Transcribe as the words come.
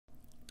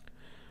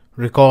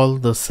Recall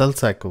the cell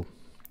cycle.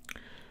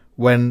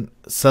 When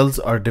cells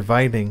are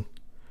dividing,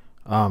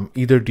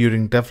 either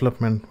during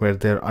development where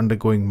they're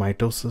undergoing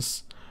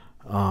mitosis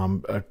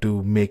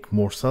to make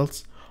more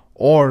cells,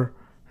 or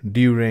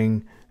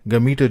during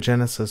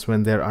gametogenesis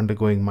when they're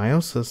undergoing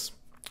meiosis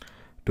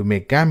to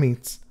make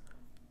gametes,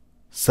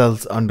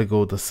 cells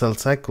undergo the cell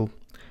cycle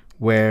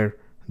where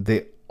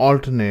they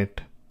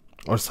alternate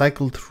or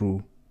cycle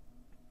through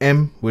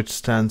M, which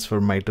stands for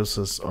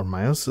mitosis or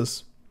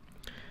meiosis,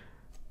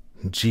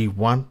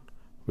 G1,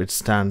 which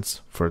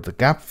stands for the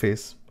gap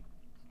phase,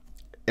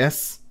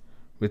 S,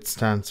 which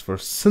stands for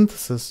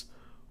synthesis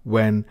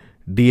when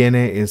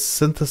DNA is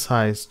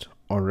synthesized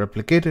or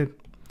replicated,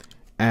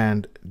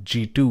 and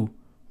G2,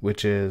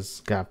 which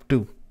is gap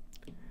 2.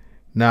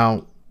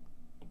 Now,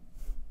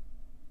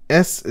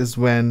 S is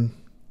when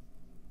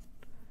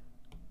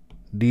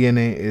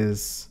DNA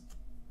is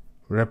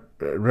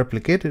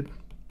replicated.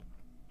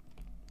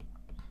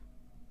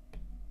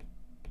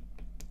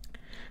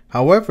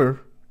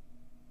 However,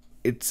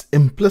 it's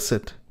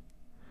implicit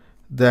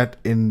that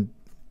in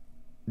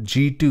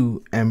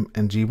G2, M,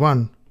 and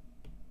G1,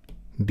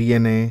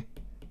 DNA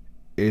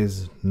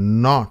is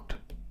not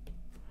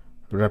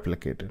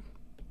replicated.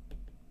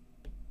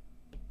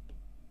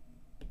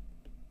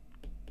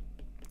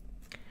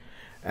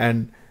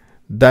 And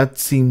that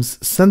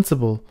seems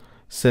sensible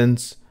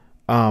since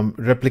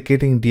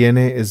replicating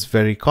DNA is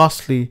very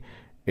costly.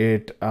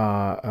 It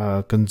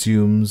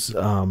consumes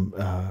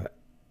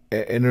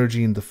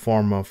energy in the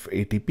form of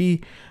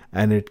ATP,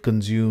 and it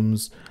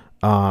consumes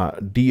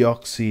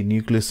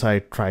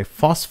deoxynucleoside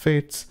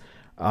triphosphates,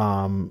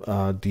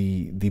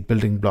 the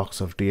building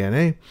blocks of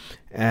DNA,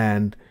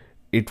 and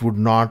it would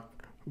not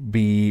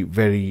be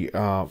very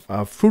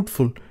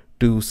fruitful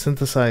to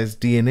synthesize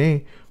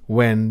DNA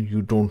when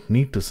you don't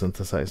need to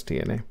synthesize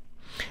DNA.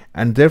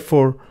 And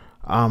therefore,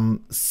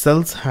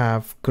 cells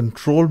have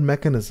control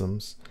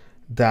mechanisms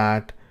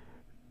that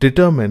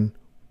determine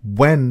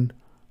when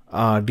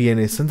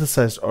DNA is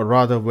synthesized, or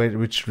rather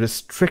which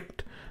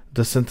restrict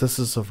the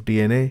synthesis of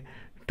DNA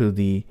to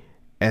the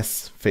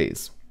S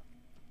phase.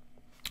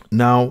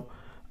 Now,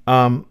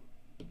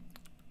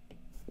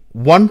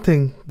 one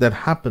thing that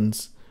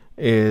happens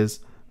is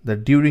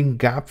that during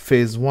gap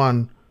phase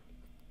 1,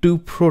 two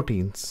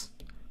proteins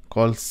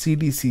called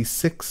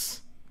CDC6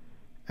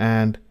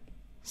 and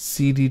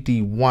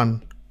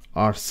CDT1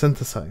 are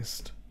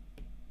synthesized.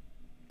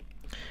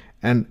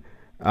 And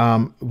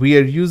we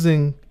are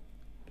using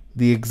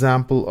the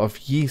example of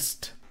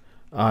yeast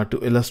to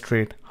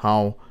illustrate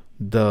how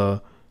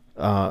the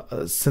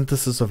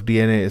synthesis of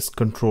DNA is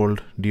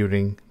controlled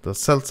during the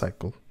cell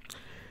cycle.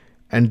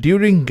 And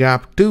during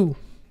gap 2,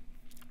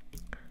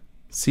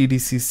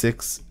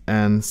 CDC6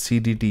 and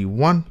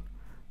CDT1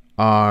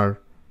 are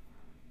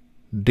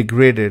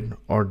degraded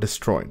or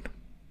destroyed.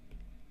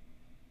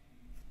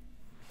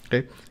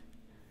 Okay,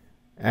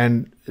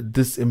 and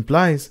this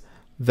implies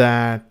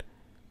that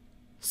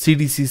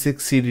CDC6,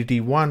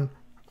 CDT1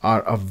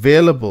 are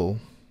available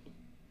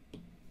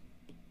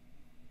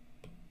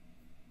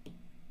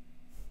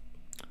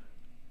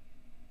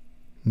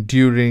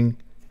during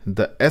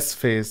the S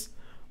phase,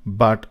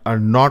 but are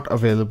not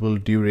available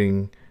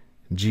during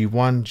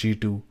G1,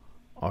 G2,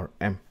 or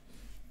M.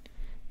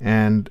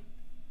 And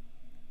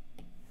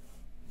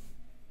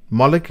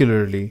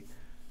molecularly,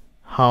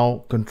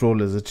 how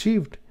control is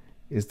achieved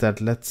is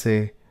that, let's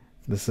say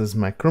this is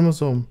my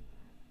chromosome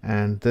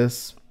and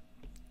this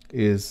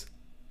is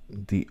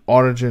the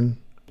origin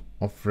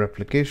of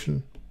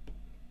replication.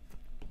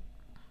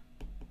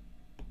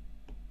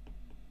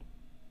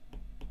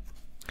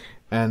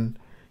 And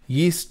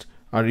yeast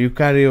are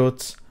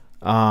eukaryotes,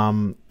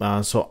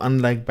 so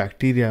unlike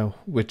bacteria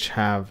which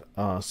have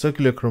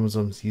circular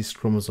chromosomes, yeast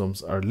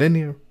chromosomes are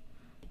linear.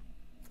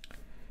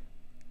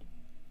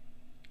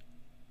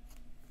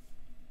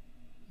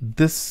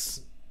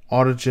 This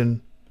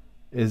origin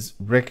is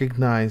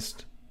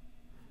recognized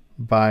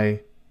by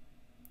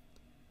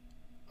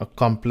a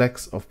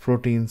complex of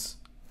proteins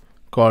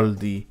called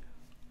the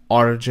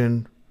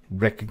origin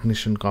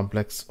recognition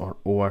complex, or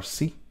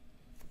ORC.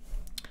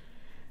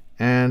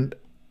 And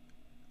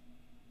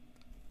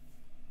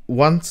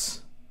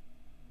once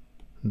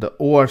the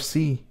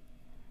ORC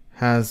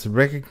has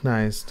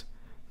recognized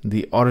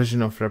the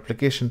origin of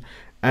replication,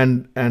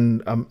 and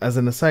as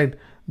an aside,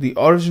 the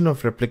origin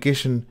of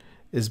replication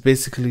is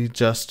basically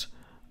just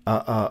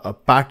a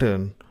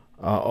pattern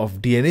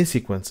of DNA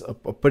sequence, a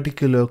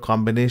particular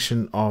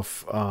combination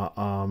of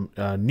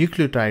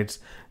nucleotides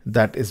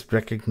that is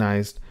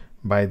recognized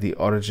by the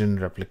origin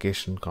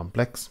replication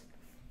complex.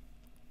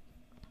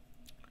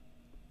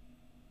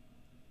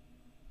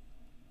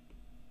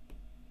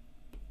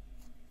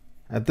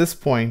 At this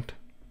point,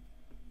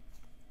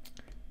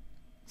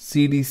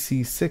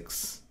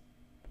 CDC6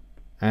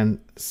 and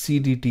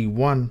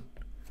CDT1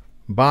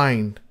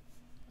 bind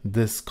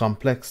this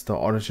complex, the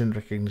origin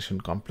recognition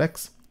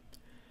complex.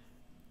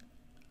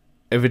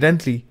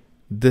 Evidently,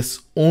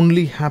 this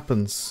only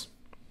happens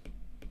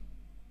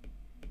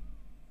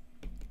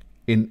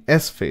in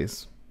S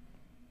phase.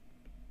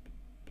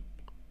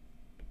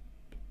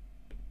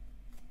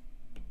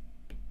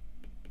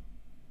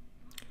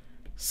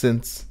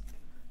 since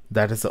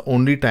that is the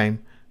only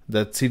time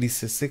that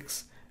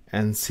CDC6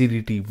 and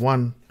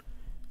CDT1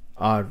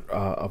 are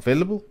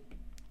available.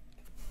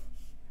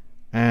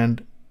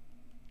 And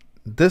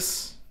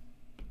this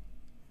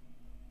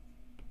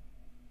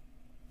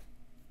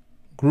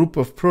group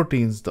of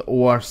proteins, the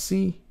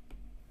ORC,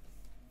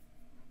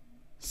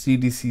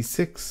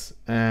 CDC6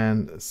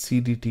 and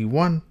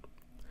CDT1,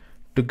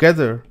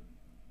 together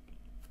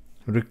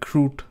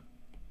recruit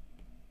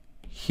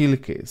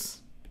helicase.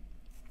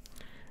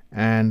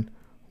 And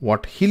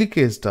what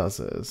helicase does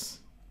is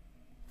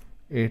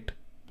it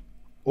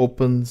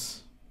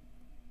opens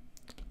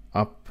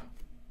up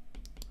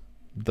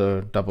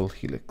the double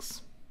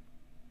helix.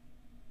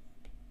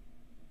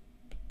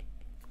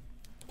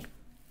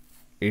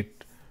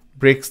 It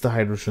breaks the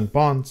hydrogen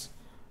bonds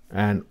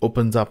and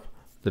opens up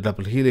the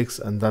double helix,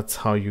 and that's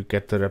how you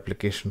get the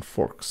replication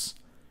forks.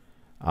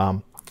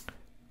 Now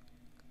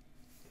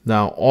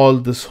all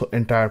this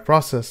entire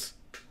process,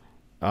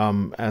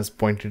 as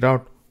pointed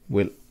out,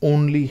 will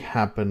only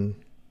happen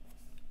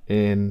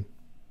in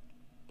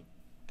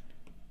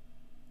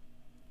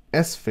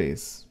S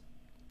phase,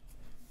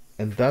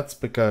 and that's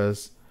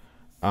because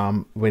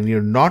when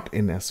you're not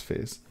in S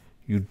phase,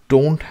 you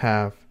don't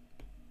have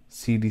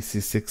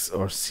CDC6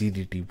 or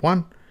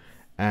CDT1,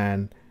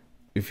 and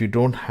if you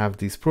don't have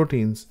these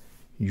proteins,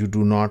 you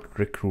do not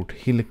recruit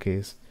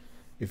helicase.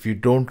 If you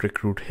don't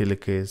recruit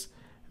helicase,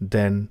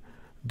 then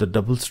the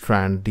double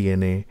strand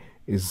DNA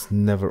is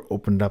never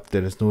opened up.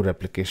 There is no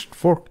replication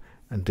fork,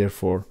 and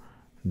therefore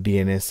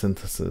DNA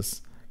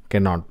synthesis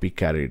cannot be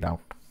carried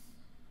out.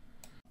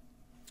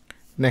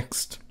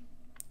 Next,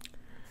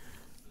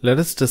 let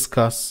us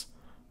discuss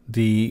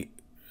the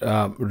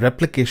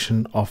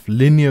replication of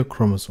linear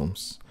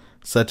chromosomes,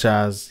 such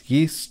as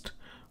yeast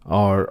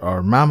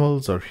or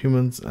mammals or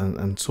humans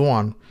and so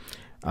on,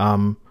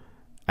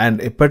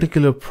 and a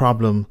particular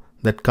problem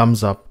that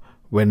comes up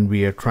when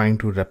we are trying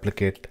to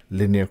replicate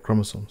linear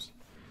chromosomes.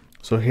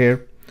 So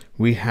here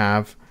we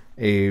have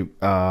a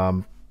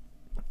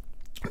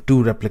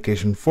two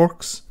replication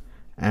forks,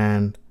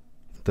 and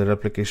the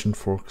replication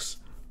forks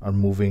are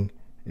moving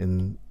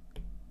in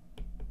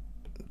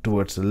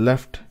towards the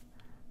left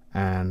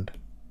and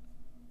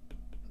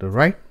the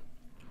right,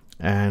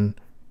 and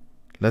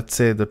let's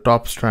say the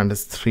top strand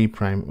is 3'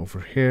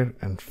 over here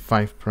and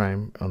 5'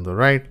 on the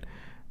right,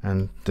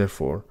 and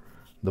therefore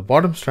the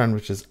bottom strand,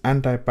 which is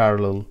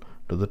anti-parallel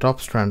to the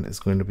top strand, is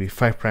going to be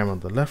 5' on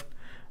the left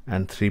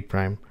and 3'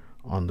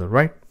 on the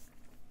right.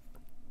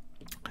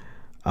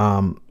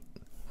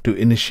 To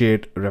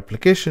initiate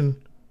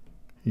replication,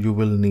 you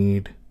will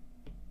need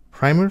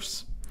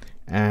primers,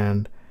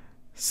 and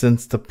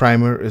since the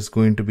primer is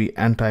going to be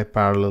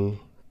anti-parallel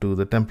to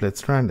the template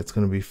strand, it's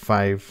going to be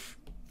 5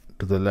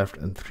 to the left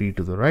and 3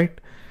 to the right.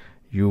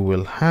 You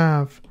will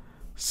have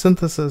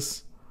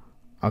synthesis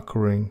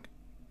occurring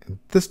in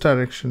this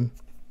direction,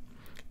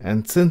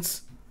 and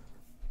since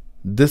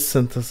this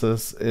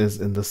synthesis is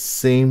in the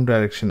same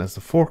direction as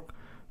the fork,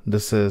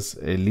 this is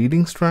a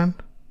leading strand.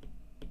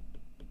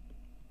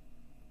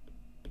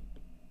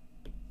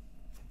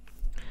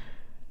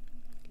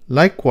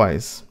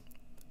 Likewise,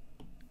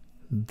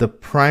 the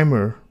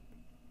primer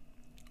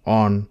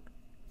on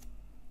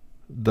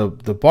the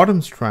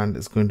bottom strand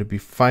is going to be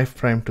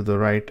 5' to the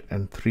right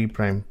and 3'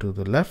 to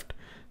the left,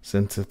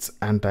 since it's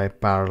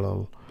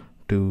anti-parallel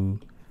to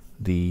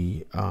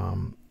the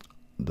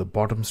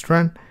bottom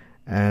strand,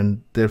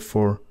 and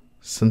therefore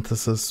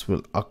synthesis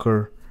will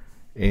occur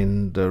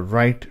in the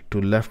right to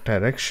left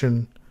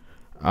direction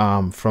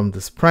from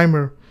this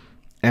primer,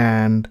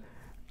 and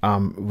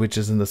which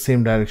is in the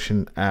same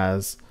direction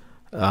as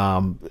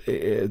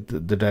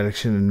the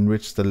direction in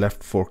which the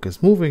left fork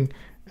is moving,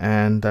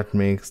 and that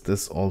makes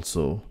this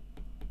also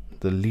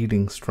the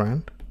leading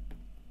strand.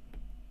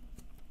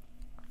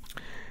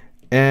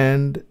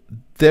 And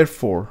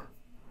therefore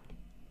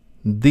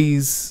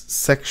these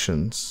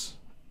sections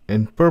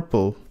in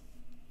purple,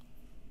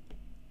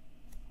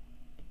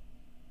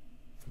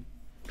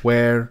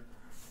 where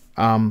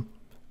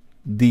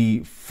the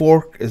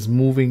fork is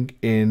moving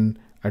in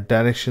a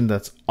direction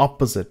that's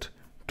opposite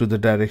to the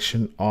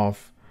direction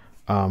of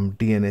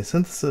DNA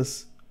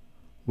synthesis,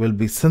 will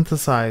be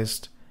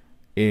synthesized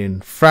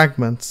in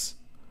fragments,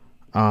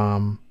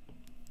 the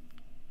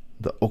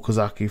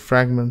Okazaki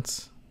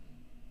fragments,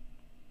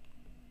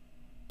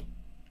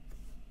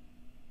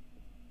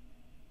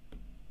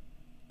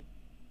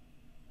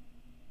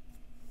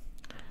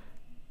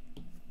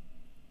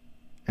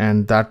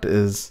 and that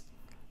is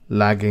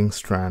lagging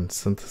strand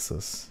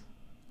synthesis.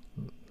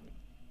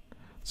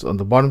 So on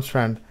the bottom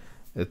strand,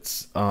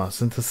 it's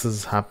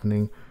synthesis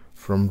happening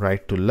from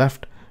right to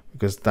left,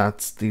 because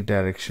that's the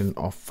direction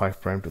of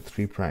 5' to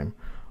 3'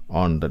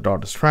 on the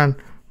dotted strand,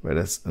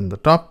 whereas in the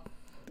top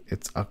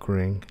it's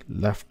occurring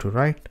left to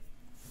right,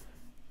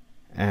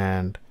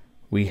 and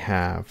we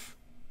have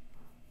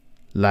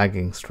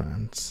lagging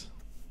strands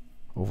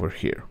over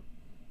here.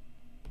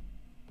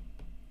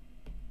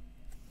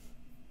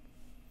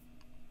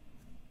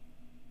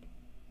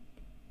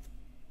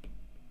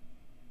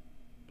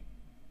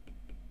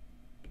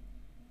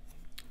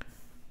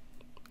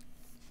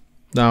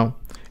 Now,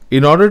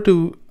 in order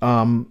to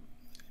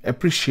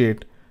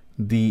appreciate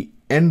the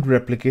end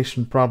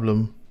replication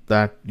problem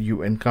that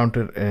you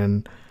encounter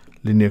in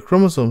linear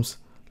chromosomes,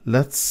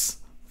 let's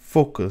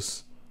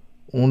focus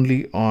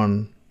only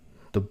on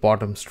the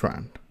bottom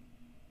strand.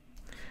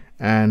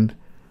 And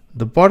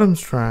the bottom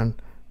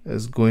strand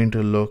is going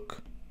to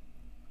look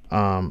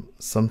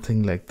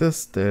something like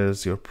this.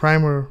 There's your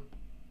primer,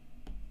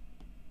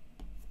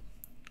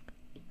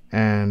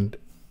 and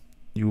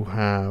you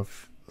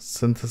have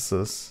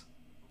synthesis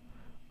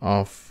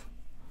of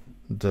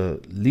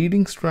the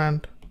leading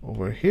strand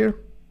over here.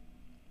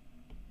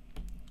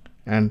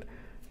 And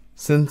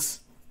since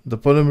the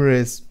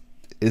polymerase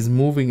is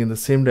moving in the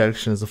same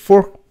direction as the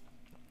fork,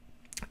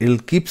 it'll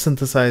keep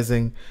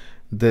synthesizing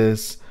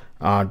this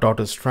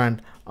daughter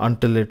strand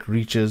until it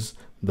reaches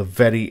the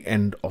very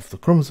end of the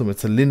chromosome.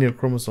 It's a linear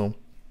chromosome,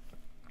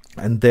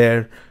 and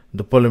there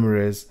the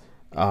polymerase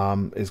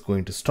is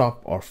going to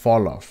stop or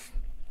fall off.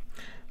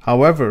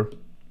 However,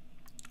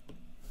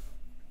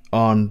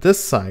 on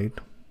this side,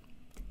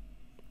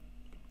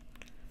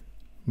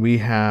 we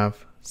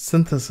have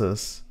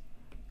synthesis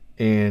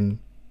in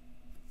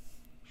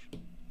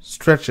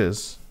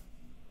stretches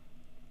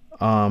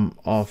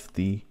of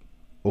the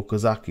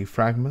Okazaki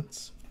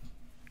fragments.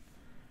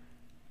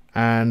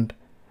 And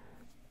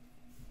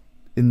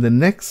in the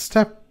next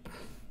step,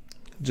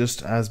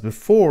 just as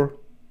before,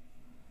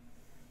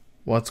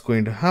 what's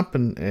going to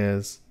happen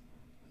is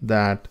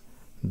that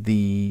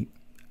the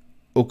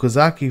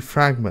Okazaki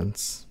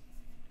fragments,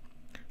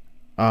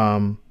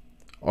 or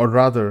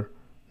rather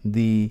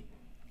the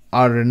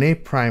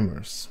RNA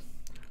primers,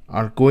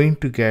 are going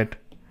to get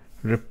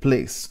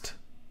replaced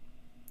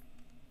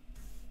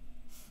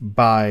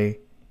by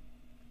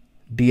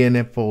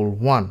DNA pole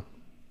 1.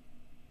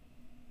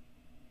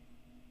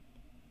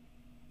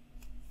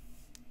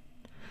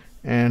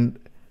 And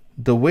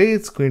the way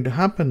it's going to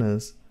happen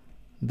is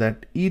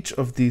that each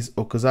of these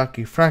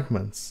Okazaki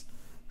fragments,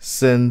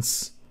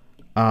 since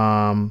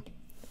on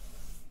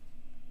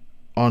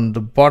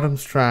the bottom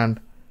strand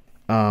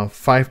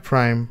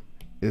 5'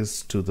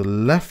 is to the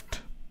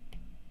left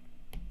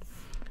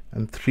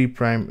and 3'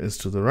 is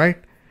to the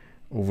right,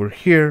 over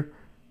here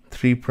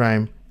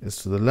 3' is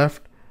to the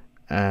left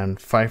and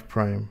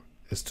 5'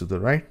 is to the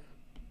right.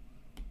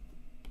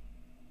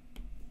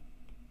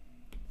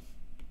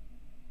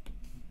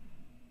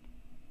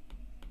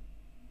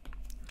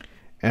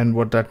 And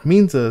what that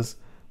means is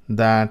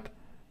that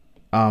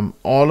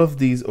all of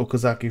these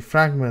Okazaki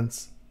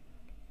fragments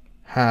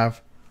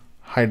have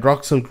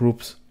hydroxyl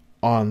groups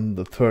on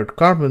the third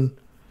carbon,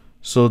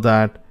 so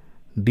that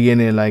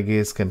DNA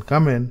ligase can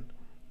come in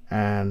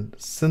and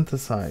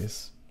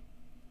synthesize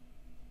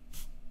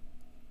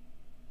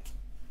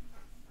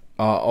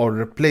or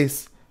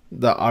replace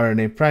the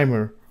RNA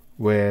primer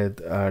with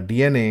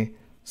DNA,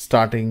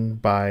 starting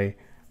by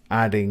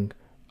adding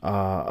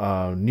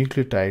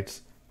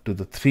nucleotides to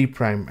the 3'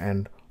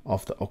 end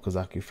of the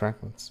Okazaki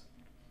fragments.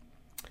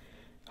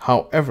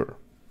 However,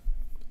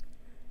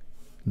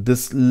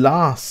 this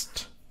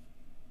last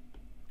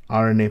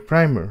RNA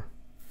primer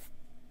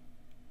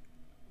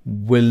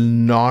will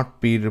not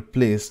be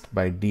replaced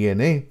by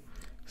DNA,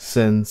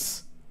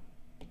 since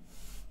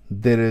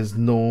there is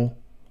no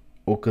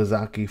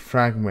Okazaki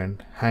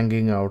fragment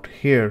hanging out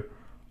here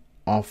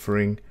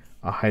offering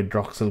a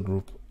hydroxyl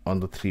group on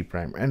the 3'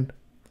 end.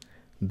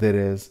 There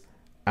is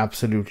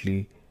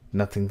absolutely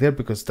nothing there,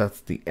 because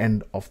that's the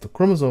end of the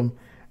chromosome,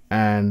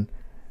 and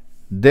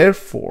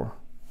therefore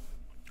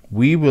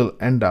we will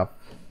end up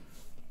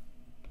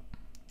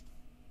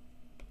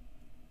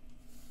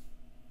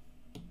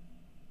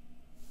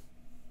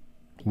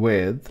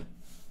with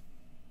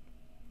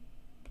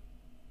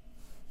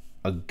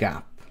a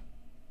gap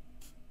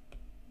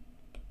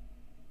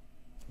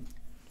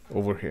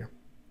over here.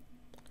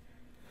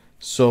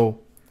 So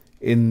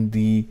in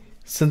the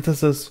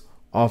synthesis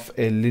of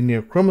a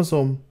linear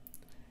chromosome,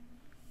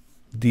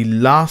 the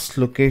last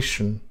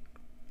location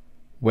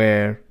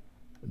where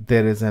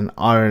there is an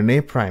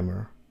RNA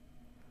primer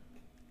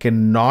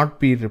cannot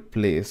be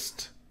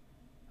replaced,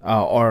 the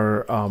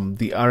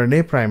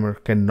RNA primer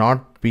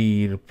cannot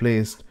be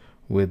replaced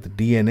with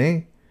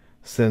DNA,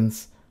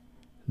 since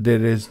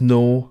there is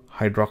no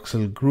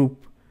hydroxyl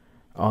group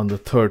on the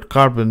third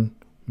carbon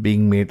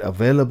being made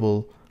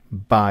available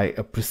by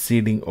a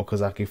preceding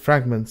Okazaki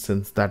fragment,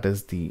 since that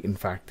is in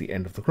fact the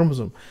end of the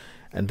chromosome.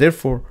 And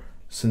therefore,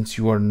 since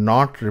you are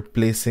not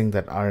replacing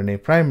that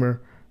RNA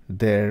primer,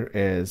 there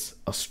is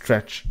a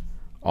stretch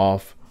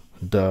of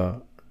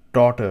the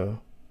daughter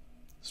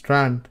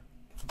strand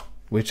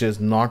which is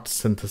not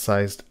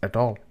synthesized at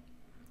all.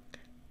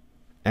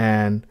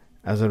 And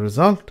as a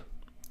result,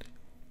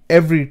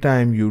 every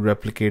time you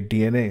replicate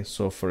DNA,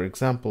 so for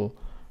example,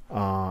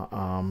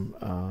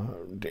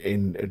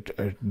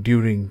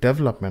 during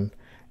development,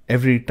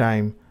 every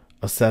time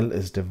a cell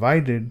is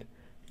divided,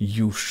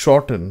 you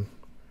shorten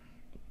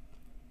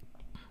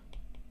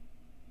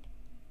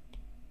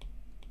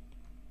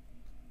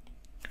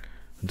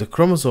the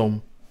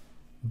chromosome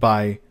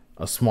by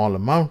a small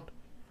amount.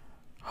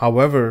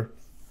 However,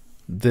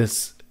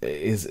 this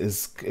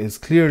is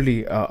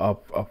clearly a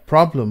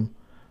problem,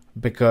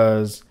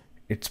 because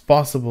it's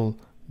possible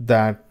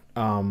that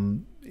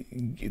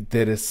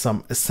there is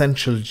some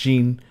essential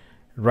gene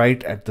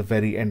right at the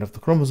very end of the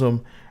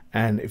chromosome,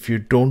 and if you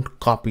don't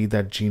copy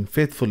that gene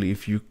faithfully,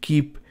 if you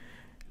keep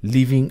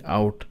leaving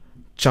out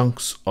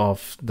chunks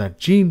of that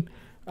gene,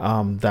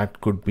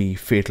 that could be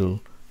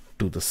fatal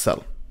to the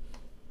cell.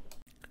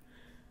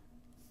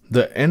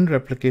 The end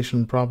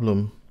replication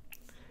problem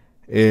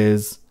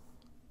is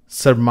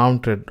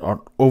surmounted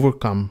or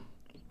overcome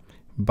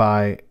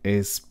by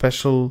a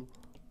special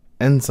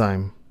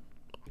enzyme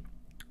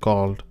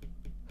called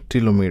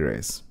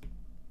telomerase.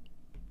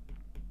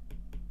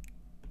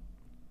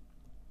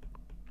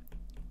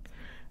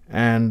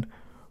 And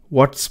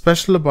what's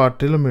special about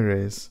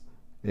telomerase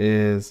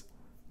is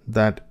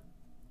that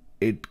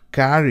it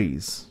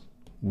carries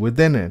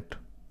within it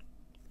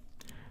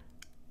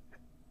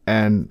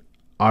an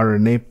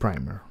RNA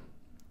primer.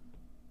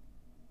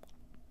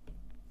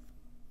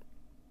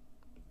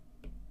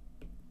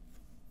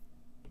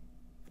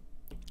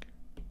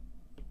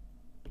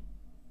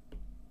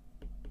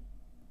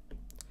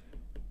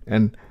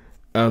 And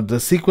the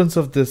sequence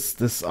of this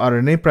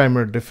RNA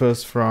primer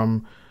differs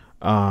from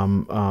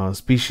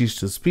species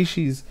to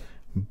species,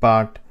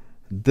 but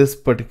this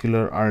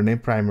particular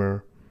RNA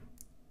primer,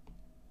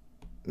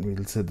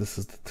 we'll say this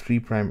is the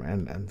 3'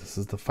 end and this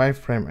is the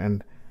 5'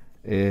 end,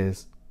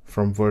 is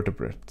from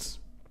vertebrates.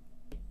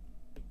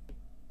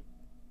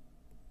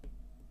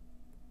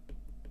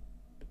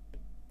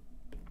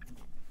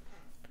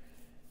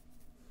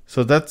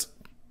 So that's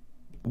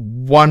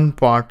one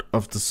part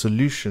of the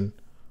solution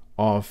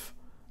of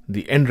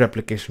the end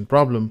replication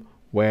problem,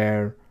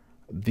 where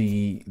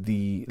the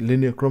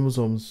linear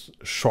chromosomes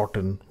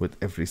shorten with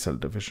every cell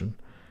division.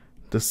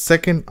 The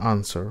second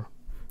answer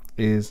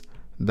is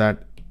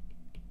that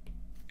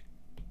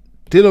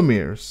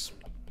telomeres,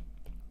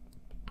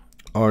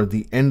 or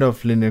the end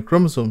of linear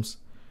chromosomes,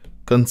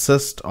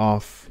 consist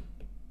of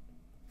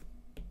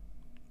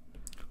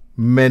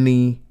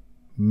many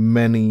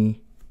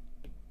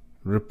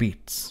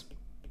repeats.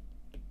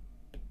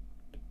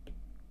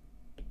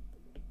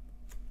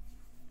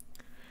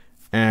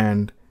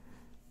 And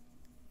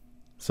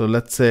so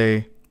let's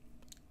say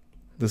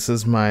this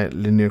is my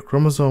linear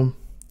chromosome,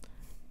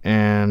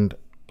 and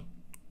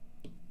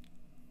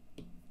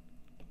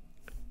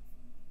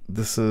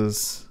this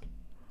is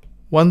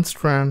one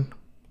strand,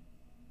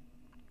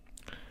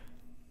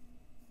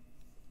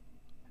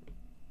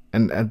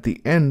 and at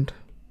the end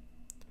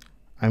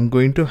I'm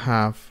going to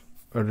have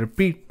a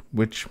repeat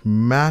which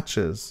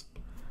matches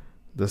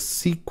the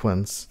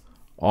sequence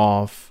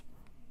of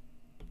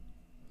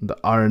the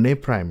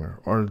RNA primer,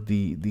 or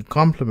the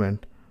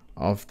complement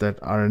of that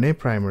RNA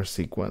primer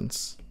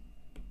sequence.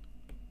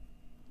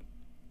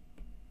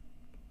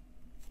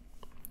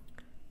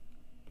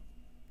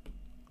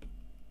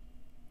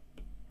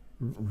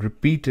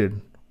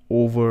 Repeated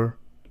over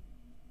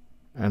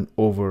and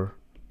over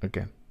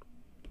again.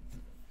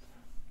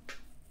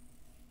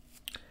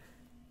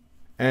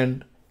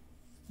 And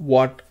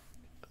what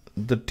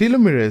the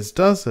telomerase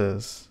does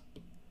is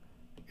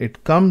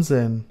it comes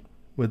in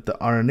with the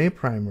RNA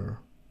primer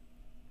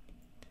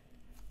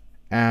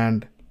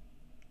and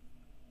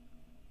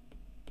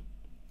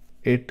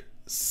it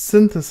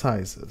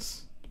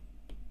synthesizes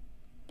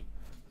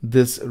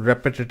this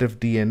repetitive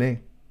DNA.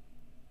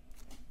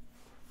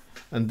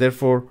 And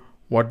therefore,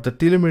 what the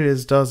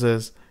telomerase does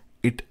is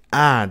it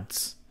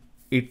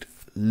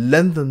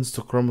lengthens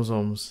the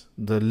chromosomes,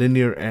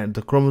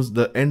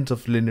 the ends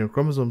of linear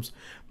chromosomes,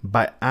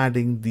 by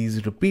adding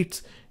these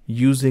repeats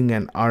using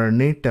an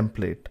RNA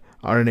template,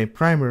 RNA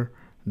primer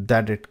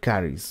that it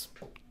carries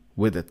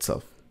with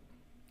itself.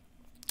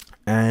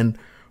 And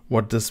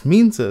what this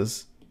means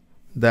is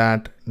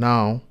that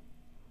now,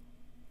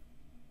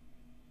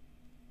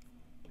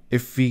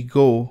 if we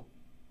go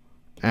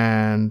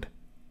and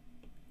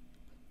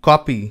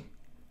copy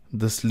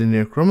this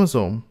linear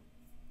chromosome,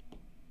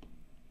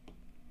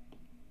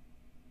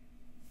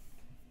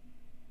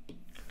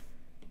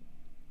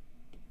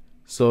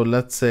 so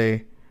let's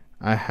say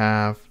I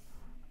have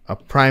a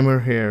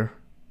primer here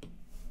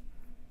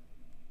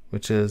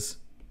which is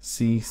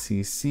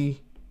CCC,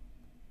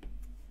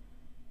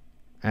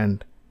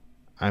 and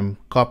I'm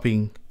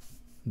copying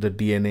the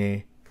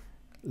DNA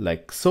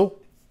like so.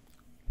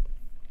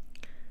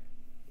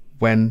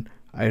 When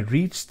I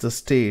reach the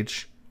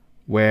stage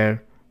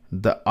where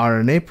the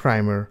RNA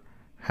primer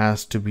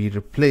has to be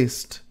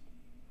replaced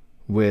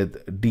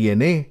with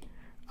DNA,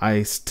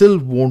 I still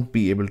won't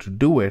be able to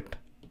do it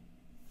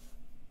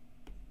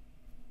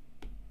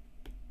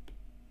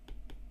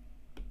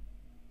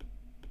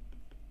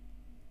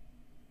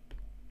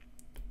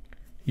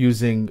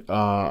using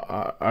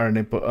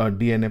DNA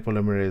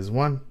polymerase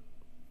 1.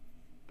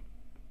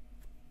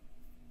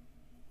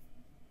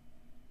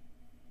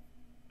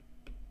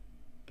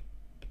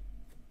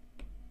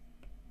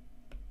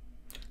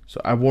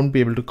 So I won't be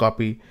able to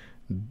copy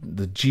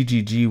the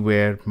GGG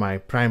where my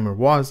primer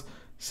was,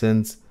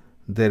 since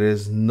there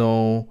is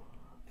no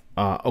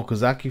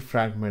Okazaki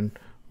fragment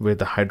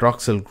with a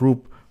hydroxyl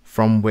group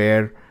from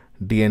where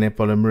DNA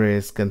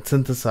polymerase can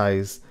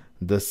synthesize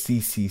the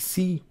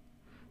CCC,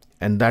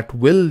 and that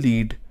will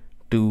lead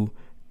to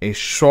a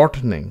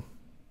shortening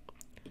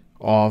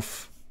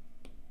of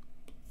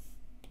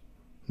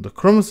the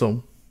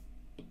chromosome.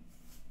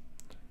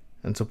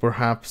 And so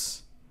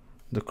perhaps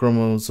the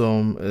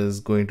chromosome is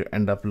going to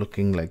end up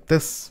looking like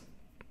this.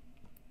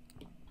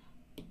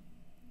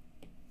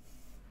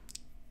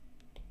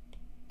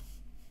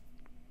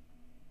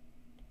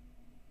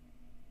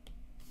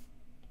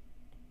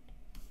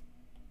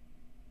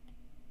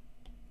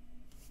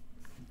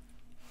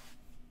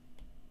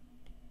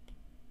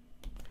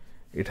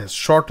 It has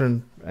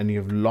shortened and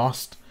you've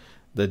lost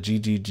the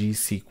GGG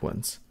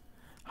sequence.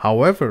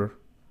 However,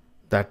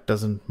 that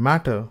doesn't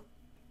matter,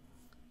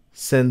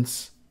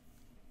 since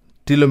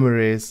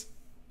telomerase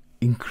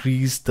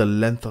increased the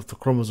length of the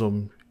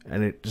chromosome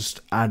and it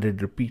just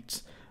added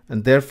repeats.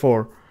 And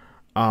therefore,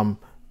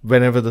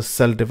 whenever the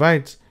cell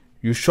divides,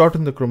 you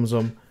shorten the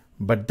chromosome,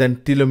 but then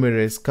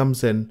telomerase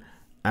comes in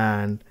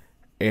and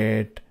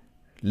it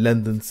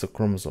lengthens the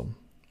chromosome.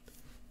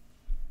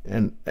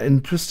 An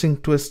interesting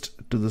twist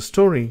to the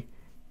story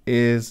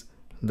is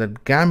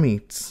that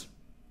gametes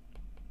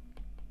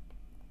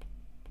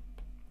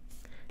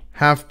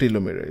have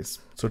telomerase.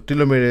 So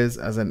telomerase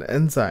as an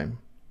enzyme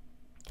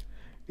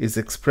is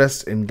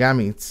expressed in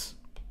gametes,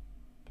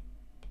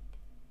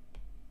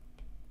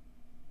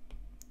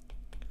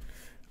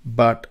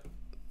 but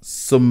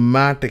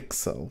somatic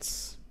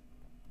cells,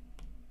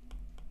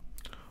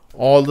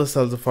 all the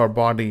cells of our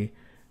body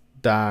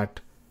that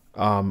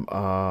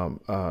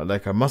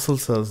like our muscle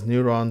cells,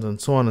 neurons,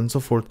 and so on and so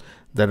forth,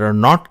 that are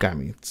not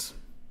gametes,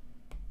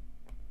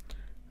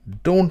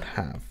 don't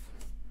have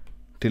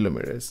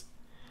telomerase.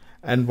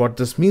 And what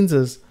this means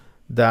is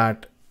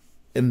that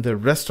in the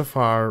rest of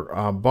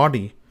our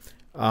body,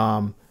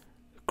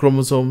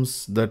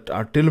 chromosomes that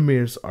are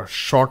telomeres are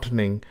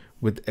shortening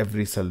with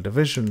every cell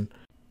division,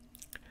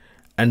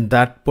 and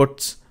that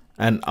puts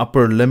an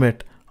upper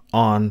limit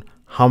on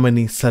how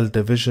many cell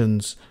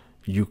divisions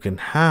you can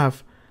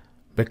have,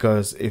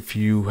 because if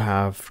you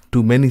have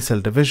too many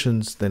cell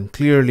divisions, then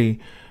clearly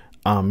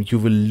you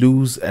will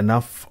lose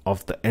enough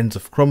of the ends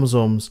of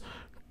chromosomes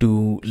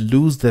to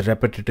lose the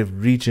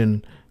repetitive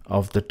region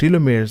of the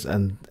telomeres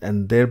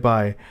and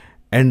thereby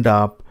end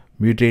up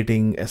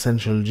mutating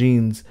essential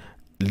genes,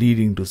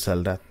 leading to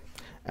cell death.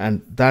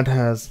 And that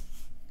has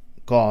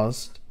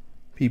caused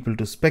people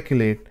to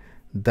speculate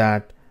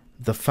that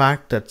the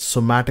fact that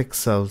somatic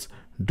cells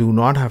do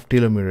not have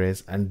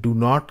telomerase and do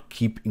not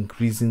keep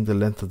increasing the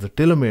length of the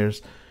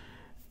telomeres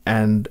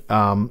and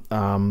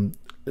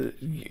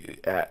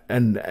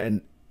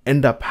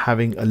end up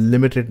having a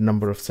limited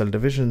number of cell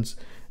divisions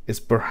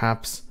is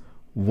perhaps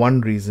one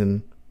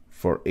reason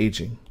for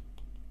aging.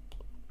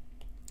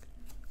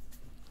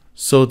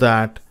 So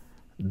that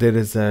there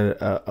is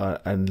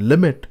a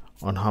limit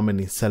on how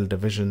many cell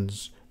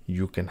divisions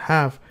you can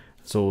have.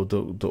 So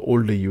the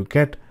older you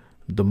get,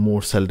 the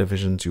more cell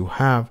divisions you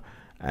have,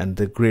 and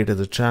the greater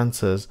the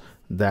chances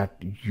that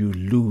you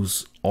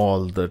lose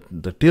all the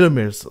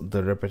telomeres,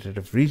 the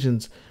repetitive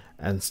regions,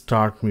 and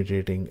start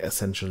mutating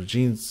essential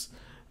genes,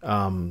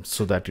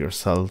 so that your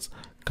cells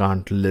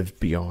can't live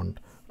beyond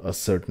a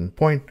certain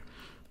point.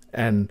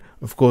 And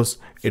of course,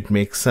 it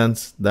makes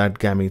sense that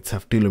gametes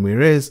have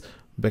telomerase,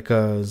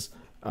 because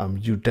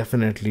you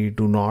definitely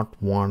do not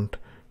want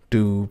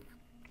to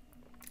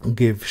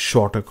give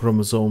shorter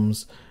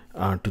chromosomes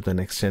to the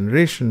next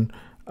generation,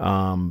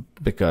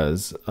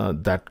 because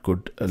that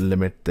could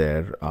limit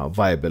their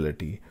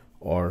viability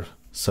or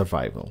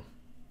survival.